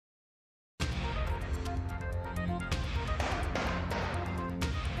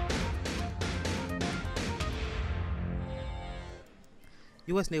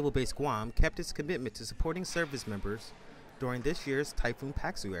U.S. Naval Base Guam kept its commitment to supporting service members during this year's Typhoon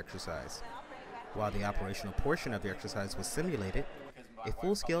Pakyo exercise. While the operational portion of the exercise was simulated, a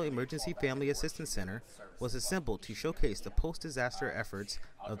full-scale emergency family assistance center was assembled to showcase the post-disaster efforts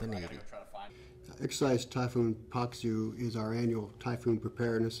of the Navy. Exercise Typhoon Pakyo is our annual typhoon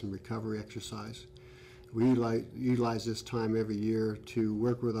preparedness and recovery exercise. We utilize this time every year to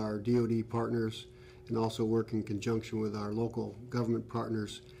work with our DoD partners and also work in conjunction with our local government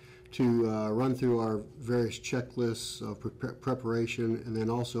partners to run through our various checklists of preparation, and then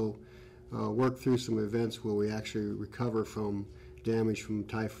also work through some events where we actually recover from damage from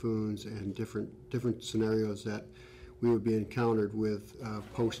typhoons and different scenarios that we would be encountered with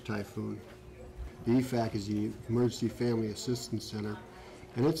post-typhoon. The EFAC is the Emergency Family Assistance Center,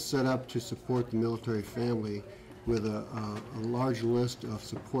 and it's set up to support the military family with a large list of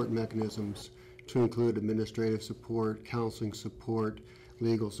support mechanisms to include administrative support, counseling support,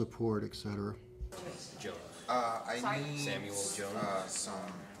 legal support, etc. Jones. I need Samuel Jones.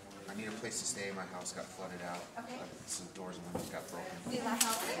 I need a place to stay. My house got flooded out. Okay. Some doors and windows got broken. Did that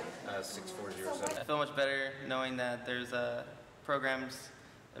help you? 6407. I feel much better knowing that there's programs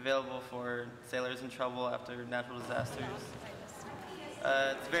available for sailors in trouble after natural disasters.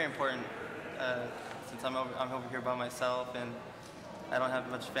 It's very important since I'm over here by myself and I don't have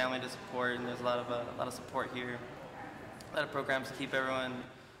much family to support, and there's a lot of support here. A lot of programs to keep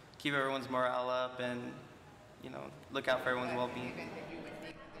everyone's morale up and look out for everyone's well-being.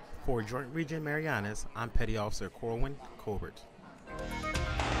 For Joint Region Marianas, I'm Petty Officer Corwin Colbert.